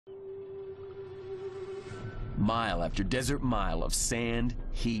Mile after desert mile of sand,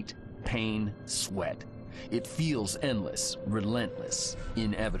 heat, pain, sweat. It feels endless, relentless,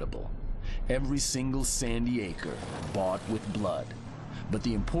 inevitable. Every single sandy acre bought with blood. But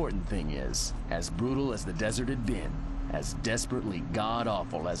the important thing is, as brutal as the desert had been, as desperately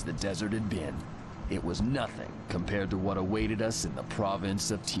god-awful as the desert had been, it was nothing compared to what awaited us in the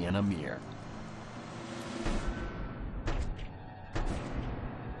province of Tien Mir.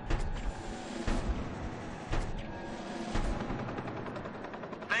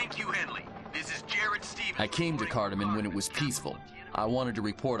 Thank you, Henley. This is Jared Stevens. I came to Cardamom when it was peaceful. I wanted to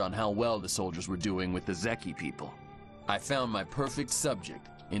report on how well the soldiers were doing with the Zeki people. I found my perfect subject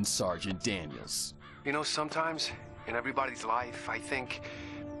in Sergeant Daniels. You know, sometimes in everybody's life, I think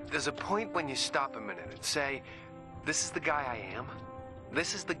there's a point when you stop a minute and say, this is the guy I am.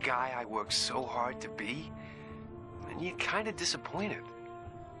 This is the guy I worked so hard to be. And you're kind of disappointed.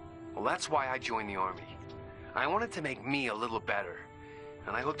 Well, that's why I joined the Army. I wanted to make me a little better.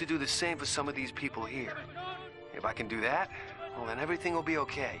 And I hope to do the same for some of these people here. If I can do that, well, then everything will be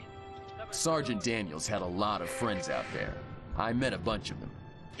okay. Sergeant Daniels had a lot of friends out there. I met a bunch of them.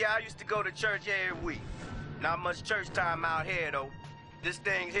 Yeah, I used to go to church every week. Not much church time out here, though. This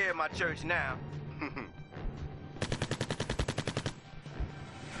thing's here at my church now.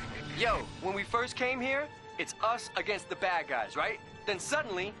 Yo, when we first came here, it's us against the bad guys, right? Then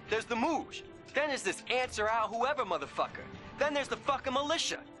suddenly, there's the Mooj. Then there's this answer out whoever motherfucker. Then there's the fucking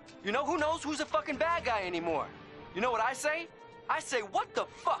militia. You know, who knows who's a fucking bad guy anymore? You know what I say? I say, what the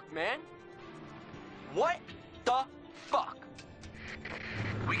fuck, man? What the fuck?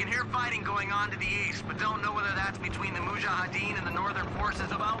 We can hear fighting going on to the east, but don't know whether that's between the Mujahideen and the northern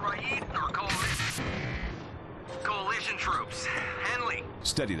forces of Al-Raid or coalition troops. Henley.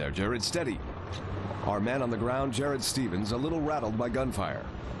 Steady there, Jared, steady. Our man on the ground, Jared Stevens, a little rattled by gunfire.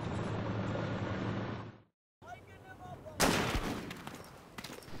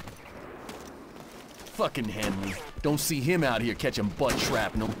 Fucking Henry. Don't see him out here catching butt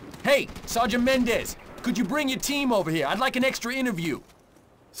shrapnel. Hey, Sergeant Mendez, could you bring your team over here? I'd like an extra interview.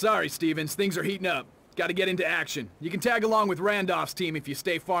 Sorry, Stevens. Things are heating up. Gotta get into action. You can tag along with Randolph's team if you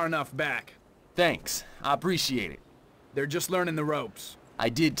stay far enough back. Thanks. I appreciate it. They're just learning the ropes. I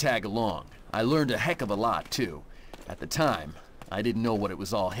did tag along. I learned a heck of a lot, too. At the time, I didn't know what it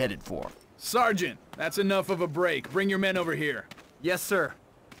was all headed for. Sergeant, that's enough of a break. Bring your men over here. Yes, sir.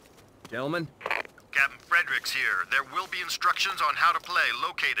 Gentlemen? Captain Fredericks here. There will be instructions on how to play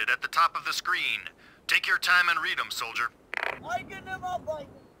located at the top of the screen. Take your time and read them, soldier.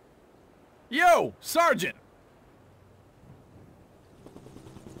 Yo, Sergeant!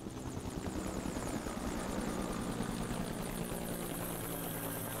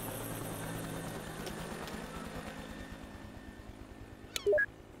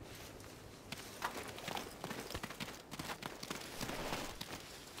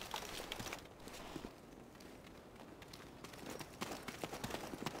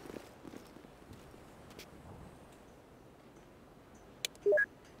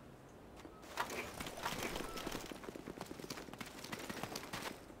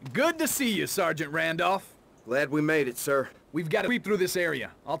 Good to see you, Sergeant Randolph. Glad we made it, sir. We've got to sweep through this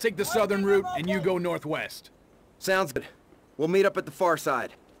area. I'll take the southern route, and you go northwest. Sounds good. We'll meet up at the far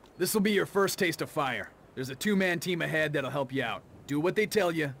side. This'll be your first taste of fire. There's a two-man team ahead that'll help you out. Do what they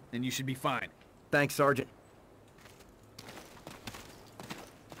tell you, and you should be fine. Thanks, Sergeant.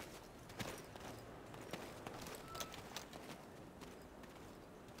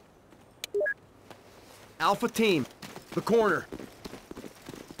 Alpha team, the corner.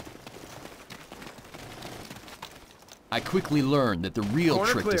 I quickly learned that the real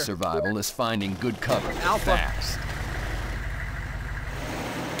Corner trick clear. to survival is finding good cover Alpha. fast.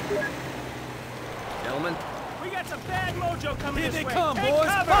 Gentlemen? We got some bad mojo coming Here this they way. come, Take boys.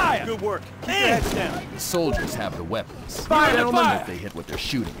 cover. Fire! Good work. Keep your heads down. The soldiers have the weapons. Fire, gentlemen! If they hit what they're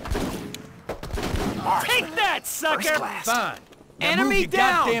shooting at. Take that, sucker! Fine. Now Enemy move your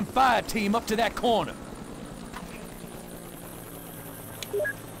down! goddamn fire team up to that corner.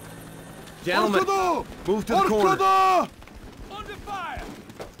 Gentlemen, move to the corner. Under fire!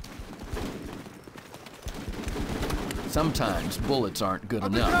 Sometimes bullets aren't good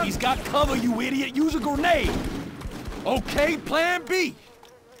enough. He's got cover, you idiot! Use a grenade! Okay, plan B.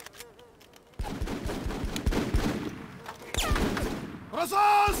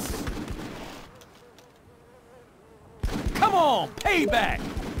 Come on, payback!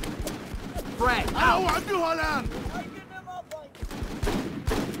 Frag, out!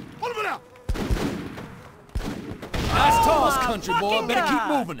 Nice toss, country boy. Better keep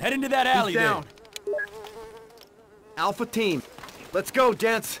moving. Head into that alley He's there. down. Alpha team, let's go,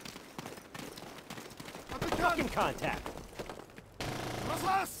 gents. fucking contact.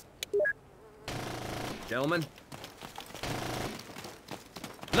 Gentlemen,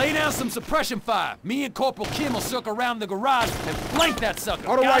 Lay down some suppression fire. Me and Corporal Kim will circle around the garage and flank that sucker.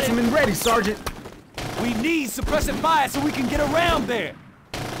 Auto Got it? rifleman ready, Sergeant. We need suppressing fire so we can get around there.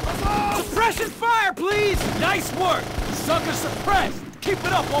 Suppression fire, please! Nice work! Sucker's suppressed. Keep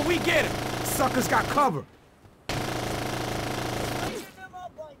it up while we get him. Sucker's got cover.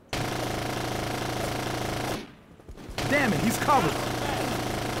 Damn it, he's covered.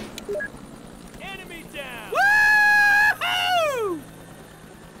 Enemy down! Woohoo!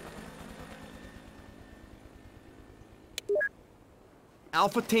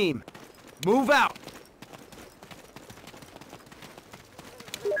 Alpha team, move out.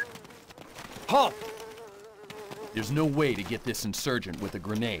 Halt! There's no way to get this insurgent with a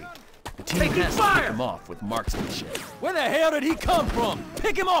grenade. The team Taking has to fire! pick him off with marksmanship. Where the hell did he come from?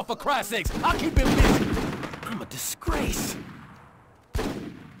 Pick him off, for Christ's sakes! I'll keep him busy! I'm a disgrace.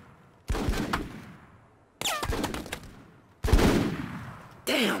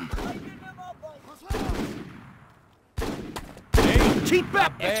 Damn! Hey, Keep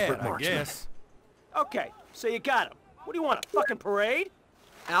back, bad, expert I marksman. guess. Okay, so you got him. What do you want, a fucking parade?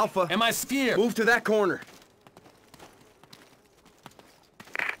 Alpha, Am I scared? move to that corner.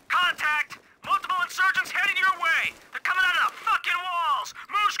 Contact! Multiple insurgents headed your way! They're coming out of the fucking walls!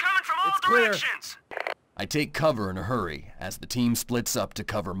 Moves coming from all It's clear. directions! I take cover in a hurry as the team splits up to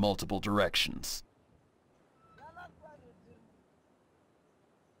cover multiple directions.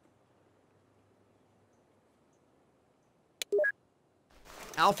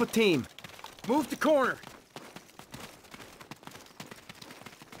 Alpha team, move to corner.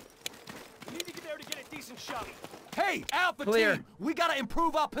 We need to get there to get a decent shot. Hey, Alpha Clear. Team! We gotta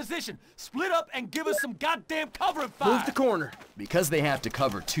improve our position. Split up and give us some goddamn cover and fire. Move to corner. Because they have to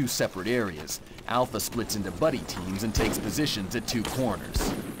cover two separate areas, Alpha splits into buddy teams and takes positions at two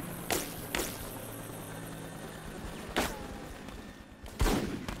corners.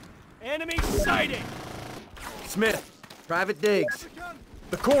 Enemy sighting! Smith, Private Diggs,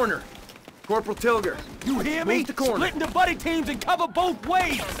 the corner. Corporal Tilger, You hear me? Move to corner. Split into buddy teams and cover both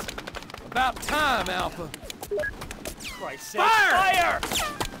ways. About time, Alpha. Christ's sake, Fire!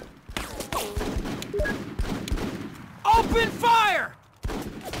 Open fire!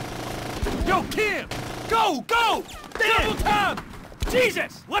 Yo, Kim! Go, go! Double time!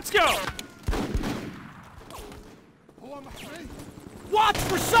 Jesus! Let's go! Watch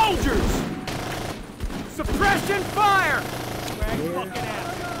for soldiers! Suppression fire! Fucking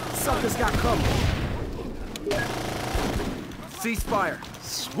ass. Sucker's got cover. ceasefire.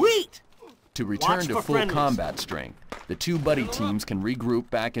 Sweet! To return Watch to for full friendlies. combat strength, the two buddy teams can regroup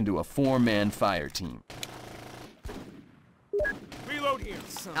back into a four-man fire team. Reload here.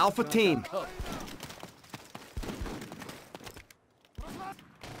 Alpha team,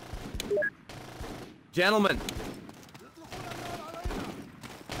 gentlemen.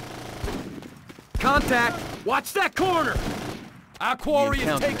 Contact! Watch that corner! Our quarry The is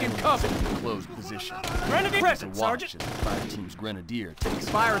encounter taking ends cover. in closed position. Grenadier To present, watch Sergeant. as the fire team's grenadier takes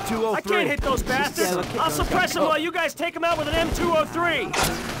Fire I 203. can't hit those bastards. I'll suppress them while you guys take them out with an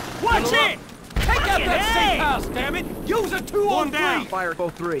M203. Watch it! Take out Fucking that A! safe house, damn it! Use a One 203! down. Fire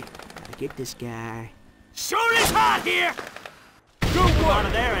 03. Get this guy. Shoot is hot here! Good work! Out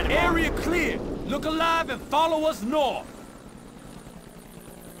of there, enemy. Area clear. Look alive and follow us north.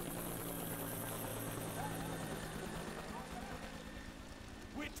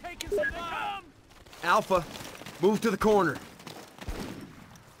 We're taking some time. Alpha, move to the corner.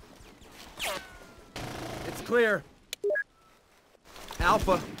 It's clear.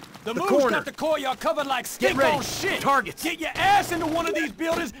 Alpha, The the move's corner. got the courtyard covered like stink ready. on shit. Targets. Get your ass into one of these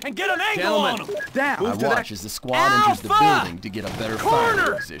buildings and get an angle Gentlemen, on them. down. I Move to watch that. as the squad enters the Alpha! building to get a better Corner!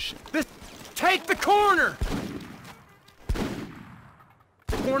 fire position. This, take the corner.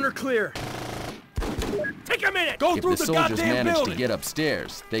 Corner clear. Take a minute! Go If through the the soldiers goddamn manage building. to get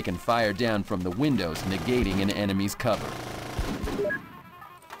upstairs, they can fire down from the windows, negating an enemy's cover. Go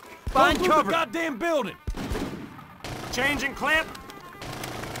Find through cover. the goddamn building. Changing clamp.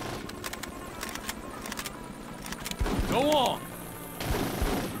 Go on.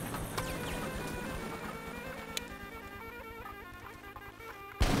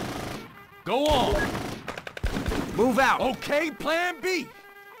 Go on. Move out. Okay, plan B.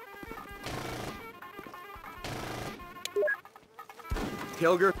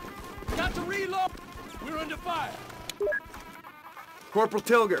 Tilger, Got to reload. We're under fire. Corporal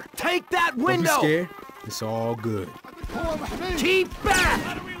Tilger, take that Don't be window. scared. It's all good. Keep back.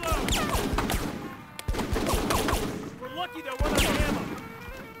 How to reload? We're lucky they're running out of ammo.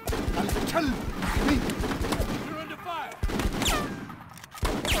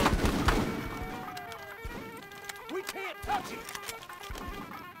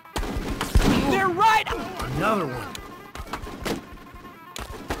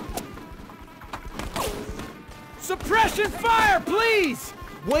 Suppression fire, please!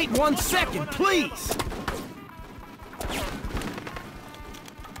 Wait 1 second, please!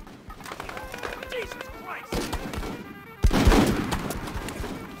 Jesus Christ!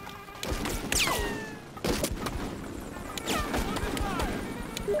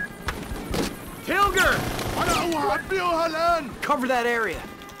 Hilger! Cover that area.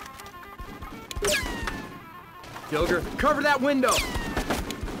 Hilger, cover that window.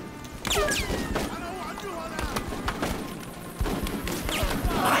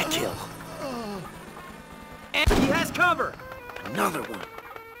 My kill. And he has cover. Another one.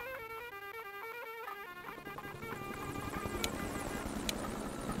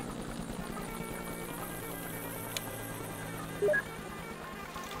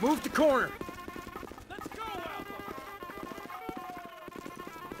 Move the corner. Let's go, Alpha!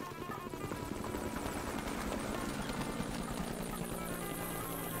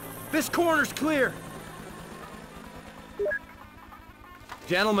 This corner's clear.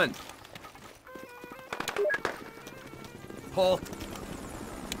 Gentlemen. Halt.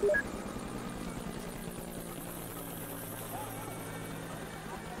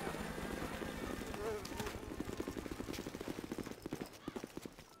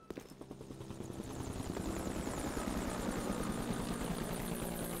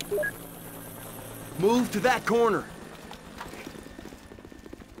 Move to that corner.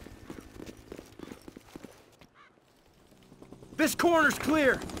 This corner's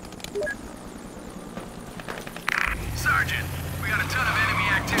clear. Sergeant, we got a ton of enemy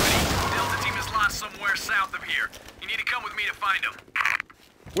activity. Delta team is lost somewhere south of here. You need to come with me to find them.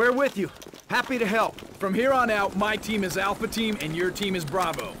 We're with you. Happy to help. From here on out, my team is Alpha Team and your team is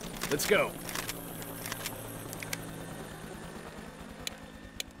Bravo. Let's go.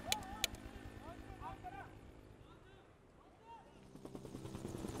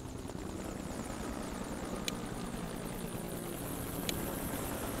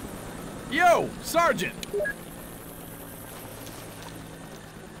 Yo, Sergeant!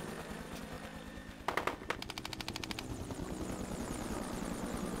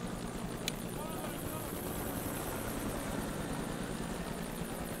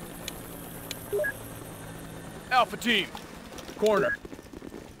 Alpha Team, corner.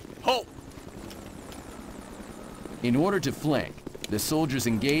 Halt! In order to flank, the soldiers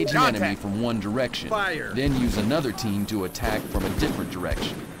engage an enemy from one direction, Fire. then use another team to attack from a different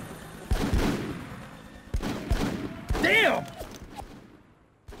direction. Damn!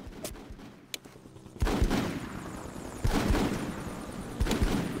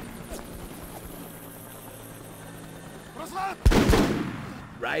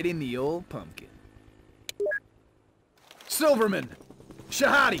 Right in the old pumpkin. Silverman!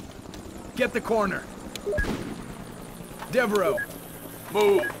 Shahadi! Get the corner. Devereaux!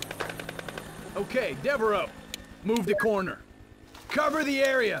 Move! Okay, Devereaux. Move the corner. Cover the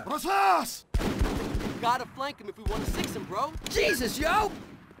area! Gotta flank him if we want to six him, bro. Jesus, yo!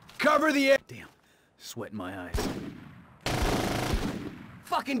 Cover the area! Damn. Sweat in my eyes.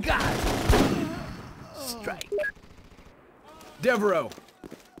 Fucking guys! Strike. Devereaux.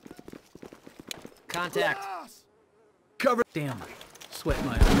 Contact. Cover. Damn. Sweat in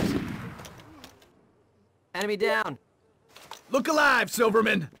my eyes. Enemy down. Look alive,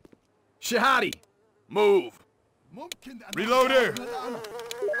 Silverman. Shahadi. Move. Reloader!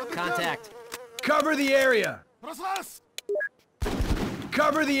 Contact. Cover the area.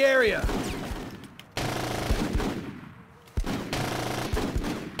 Cover the area.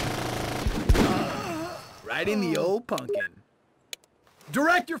 Right in the old pumpkin.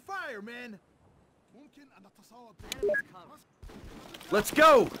 Direct your fire, man. Let's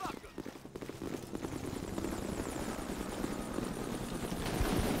go!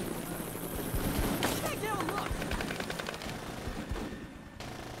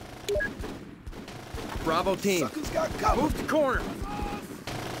 Bravo team, move the corner.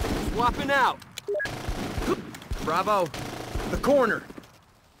 Swapping out. Bravo, the corner.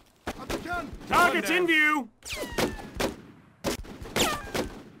 Target's in view!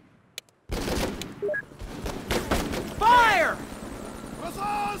 Fire!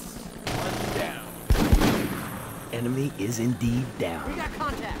 One down. Enemy is indeed down. We got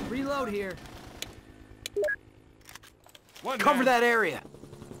contact. Reload here. Cover that area.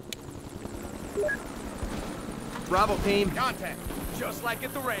 Bravo team. Contact. Just like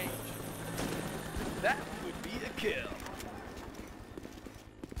at the range. That would be a kill.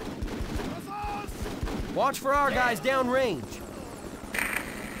 Watch for our guys downrange.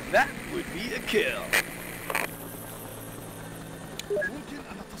 That would be a kill.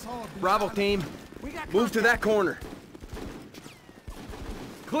 Bravo team, move to that corner.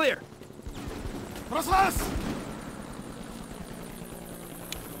 Clear.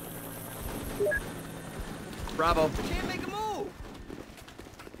 Bravo. Can't make a move.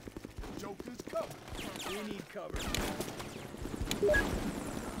 Joker's covered. We need cover.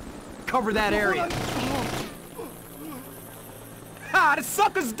 Cover that area. Ha! The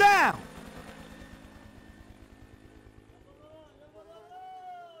sucker's down!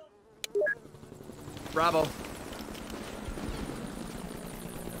 Bravo.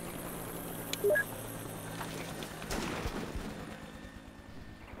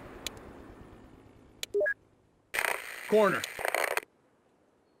 Corner.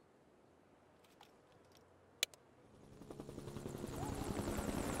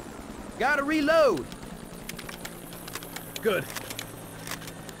 Gotta reload. Good.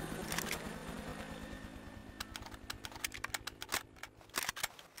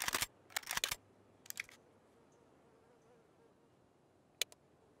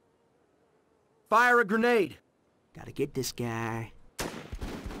 Fire a grenade. Gotta get this guy. They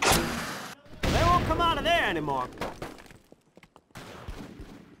won't come out of there anymore.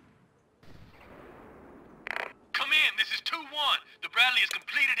 Come in, this is 2-1. The Bradley has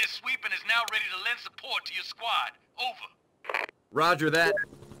completed his sweep and is now ready to lend support to your squad. Over. Roger that.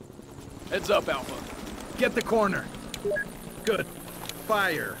 Heads up, Alpha. Get the corner. Good.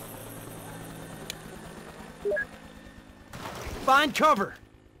 Fire. Find cover.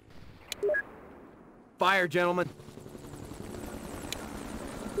 Fire, gentlemen.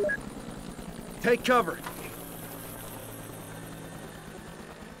 Take cover.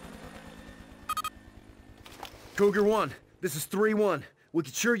 Cougar 1, this is 3-1. We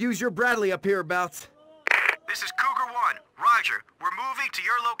could sure use your Bradley up hereabouts. This is Cougar 1. Roger. We're moving to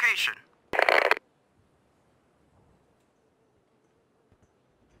your location.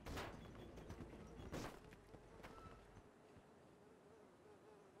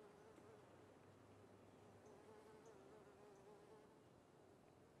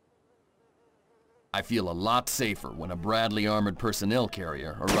 I feel a lot safer when a Bradley armored personnel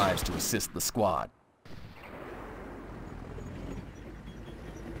carrier arrives to assist the squad.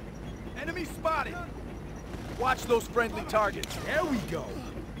 Enemy spotted. Watch those friendly targets. There we go.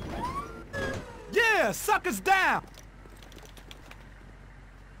 Yeah, sucker's down.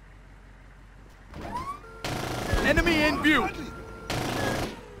 Enemy in view.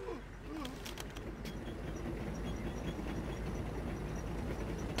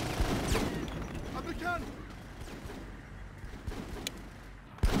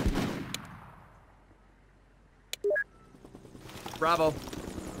 Bravo.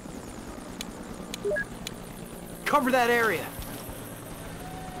 Cover that area.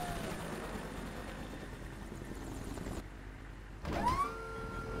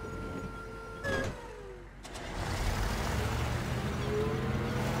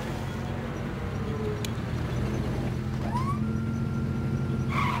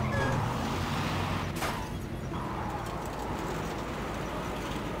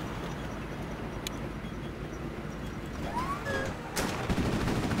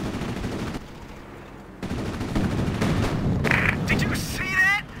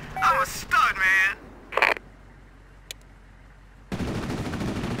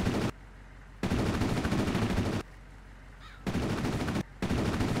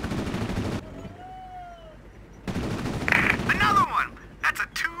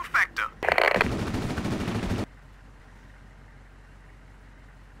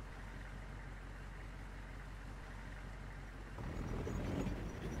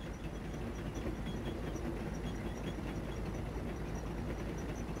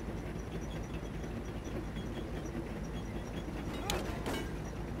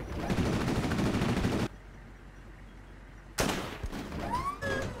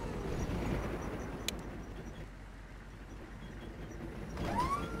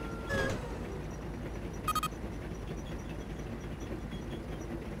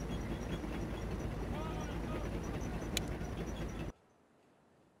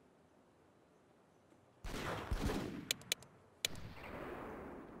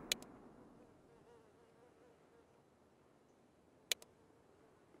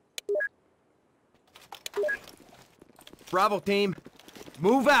 Bravo team,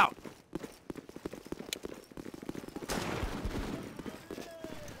 move out.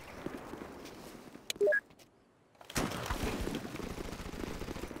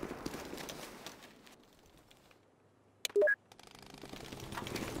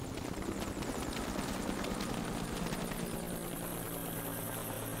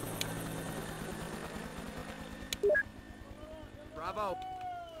 Bravo.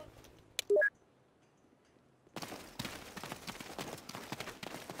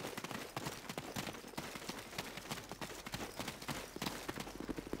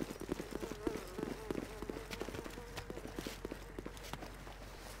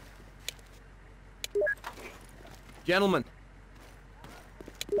 Gentlemen.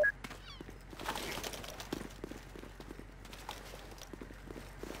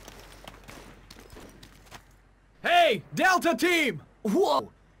 Hey, Delta Team!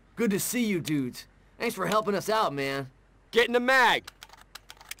 Whoa! Good to see you dudes. Thanks for helping us out, man. Get in the mag!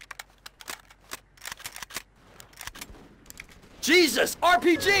 Jesus!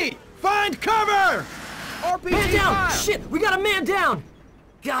 RPG! Find cover! RPG Man down! fire! Shit, we got a man down!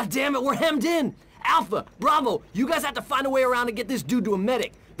 God damn it, we're hemmed in! Alpha, Bravo, you guys have to find a way around to get this dude to a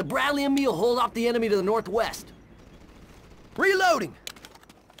medic. The Bradley and me will hold off the enemy to the northwest. Reloading!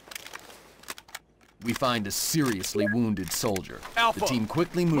 We find a seriously wounded soldier. Alpha, the team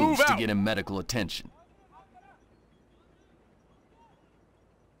quickly moves move to out. get him medical attention.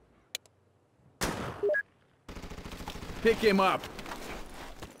 Pick him up.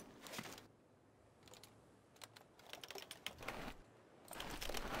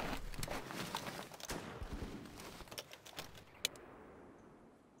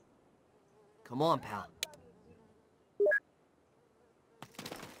 Come on, pal.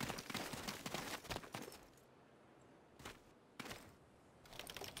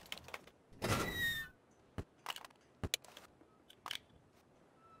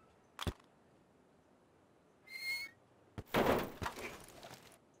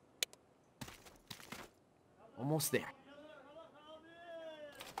 Almost there.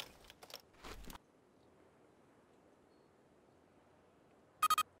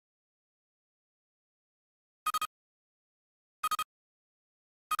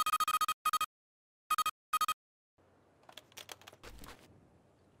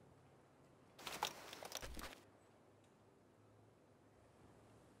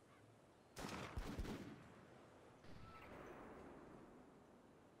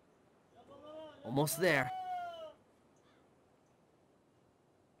 Almost there.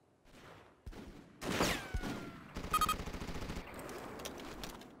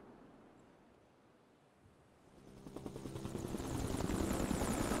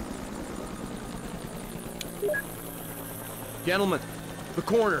 Gentlemen, the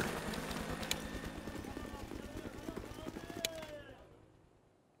corner.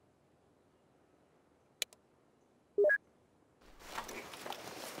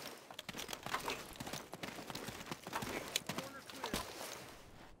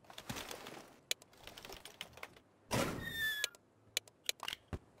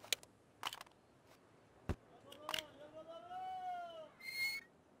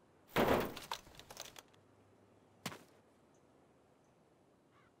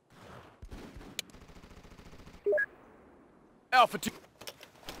 Alpha 2.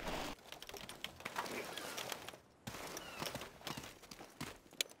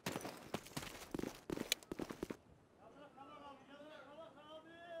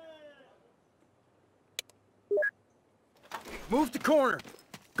 Move the corner.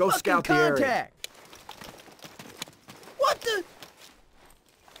 Go Fucking scout the area. contact. What the?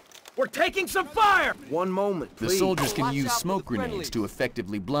 We're taking some fire! One moment, The please. soldiers can Watch use out for smoke the grenades to friendlies.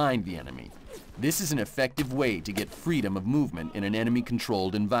 effectively blind the enemy. This is an effective way to get freedom of movement in an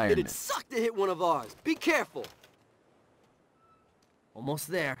enemy-controlled It'd environment. suck to hit one of ours. Be careful. Almost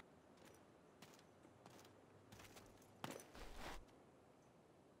there.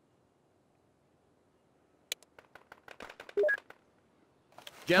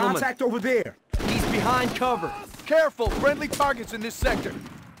 Gentlemen, Contact over there. he's behind cover. Careful, friendly targets in this sector.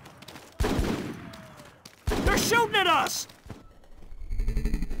 They're shooting at us!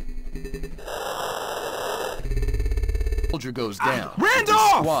 Soldier goes down. Randolph! It's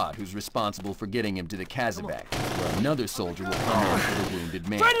a squad who's responsible for getting him to the Kazabak, where another soldier will come in for the wounded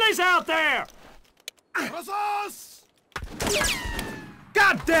man. Friendly's out there!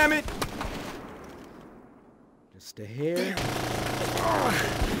 God damn it! Just a hair.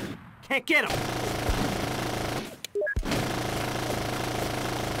 Can't get him!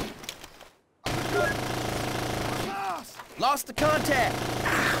 Lost the contact.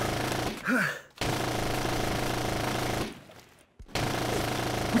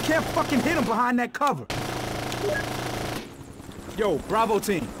 We can't fucking hit him behind that cover. Yo, Bravo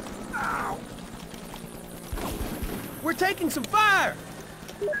team. Ow. We're taking some fire.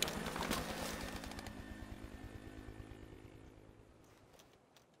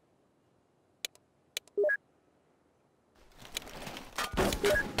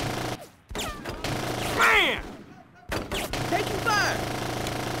 Man! Taking fire.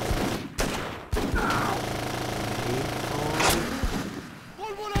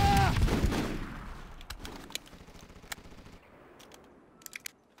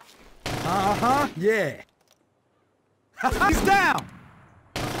 Uh-huh, yeah. He's down!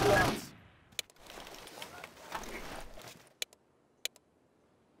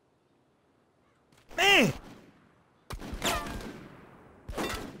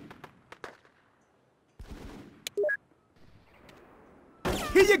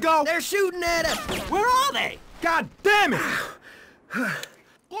 Here you go! They're shooting at us! Where are they? God damn it!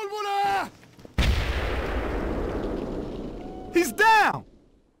 He's down!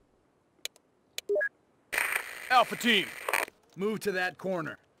 Alpha team, move to that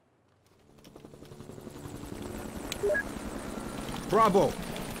corner. Bravo.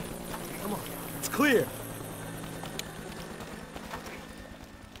 Come on. It's clear.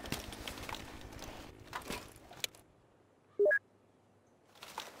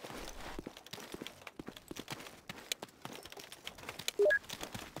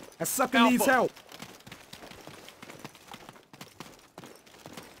 That sucker needs help.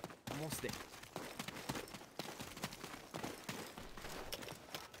 Almost there.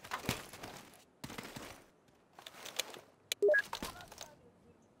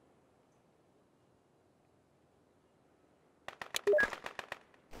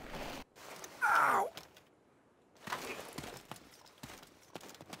 Ow!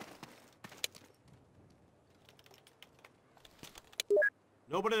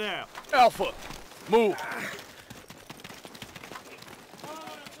 Nobody there. Alpha, move.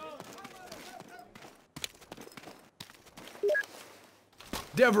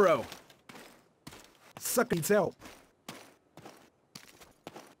 Devereaux. Sucker needs help.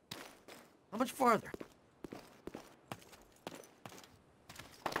 How much farther?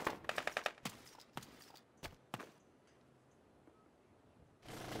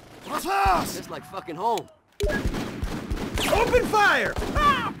 This Just like fucking home. Open fire!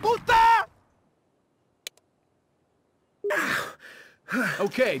 Ah, puta!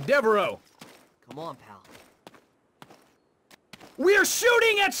 Okay, Devereaux. Come on, pal. We're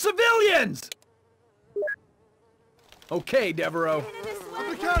shooting at civilians! Okay, Devereaux.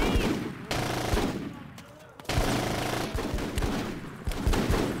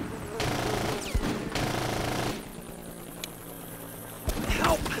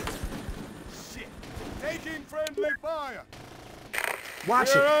 Help! Shit. Taking friendly fire. Watch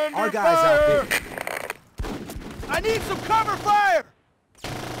it. Our guy's out there. I need some cover fire.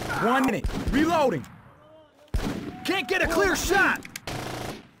 1 minute. Reloading. Can't get a clear shot!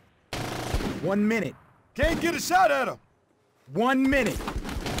 1 minute. Can't get a shot at him. 1 minute.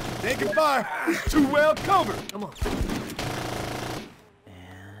 Taking fire. Too well covered. Come on.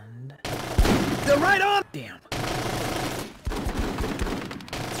 And... they're right on! Damn.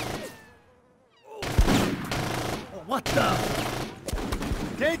 Oh, what the?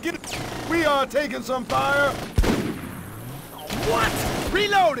 Can't get it. We are taking some fire. What?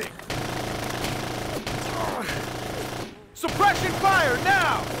 Reloading. Suppression fire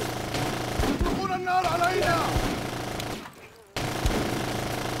now.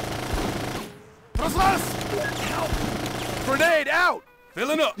 Help. Grenade out.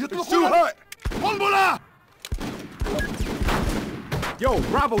 Filling up. It's too hot. Yo,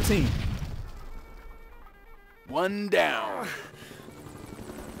 Bravo team. One down.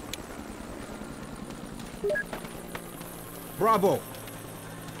 Bravo.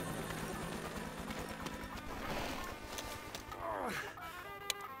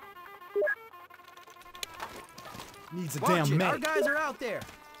 Needs a damn Our medic. guys are out there.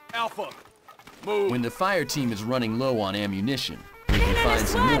 Alpha, move. When the fire team is running low on ammunition, we can find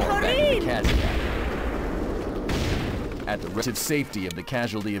some more back at the Cazavat. At the relative safety of the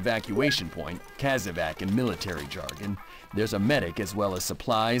casualty evacuation point, Cazavat in military jargon, there's a medic as well as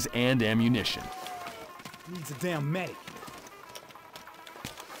supplies and ammunition. Needs a damn medic.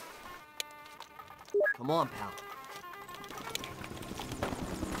 Come on, pal.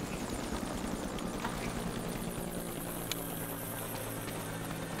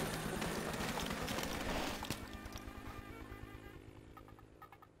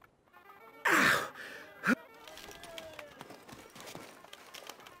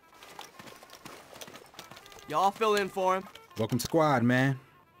 Y'all fill in for him. Welcome to squad, man.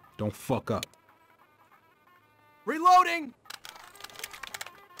 Don't fuck up. Reloading!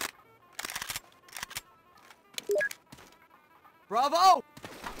 Bravo!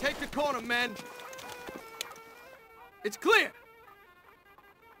 Take the corner, men. It's clear.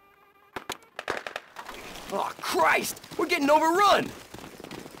 Oh, Christ! We're getting overrun!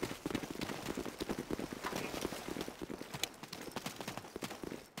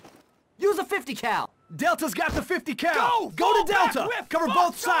 Use a 50 cal. Delta's got the 50 cal. Go to Delta. Cover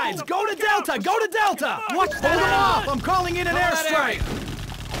both sides. Go to Delta. Go to Delta. Watch that. Hold them off. I'm calling in an airstrike.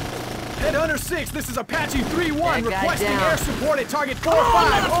 Headhunter 6, this is Apache 3-1 requesting air support at target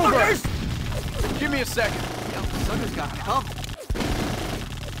 4-5. Over. Give me a second. Yo, sucker's got help.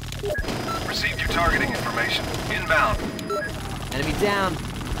 Received your targeting information. Inbound. Enemy down.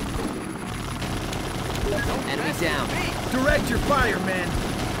 Enemy down. Direct your fire, men.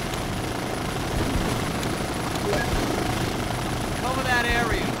 Cover that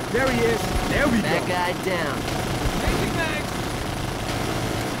area. There he is. There we That go. guy down. Changing mags.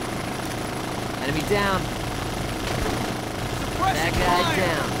 Enemy down. That guy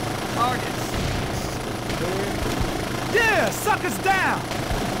down. Targets. Yeah, sucker's down.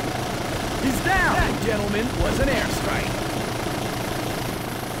 He's down. That, gentlemen, was an airstrike.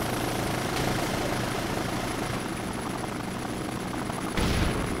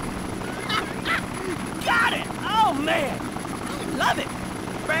 Got it! Oh, man! Love it!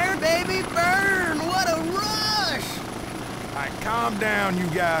 Burn, baby, burn! What a rush! All right, calm down, you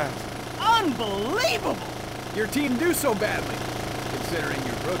guys. Unbelievable! Your team do so badly, considering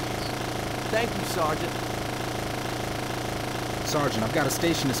you're rookies. Thank you, Sergeant. Sergeant, I've got a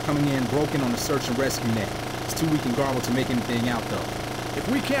station that's coming in broken on the search and rescue net. It's too weak and garbled to make anything out, though. If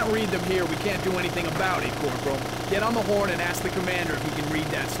we can't read them here, we can't do anything about it, Corporal. Get on the horn and ask the commander if he can read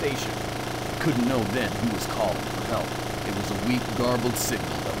that station. Couldn't know then who was calling for help. It was a weak, garbled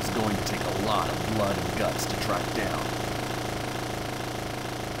signal that was going to take a lot of blood and guts to track down.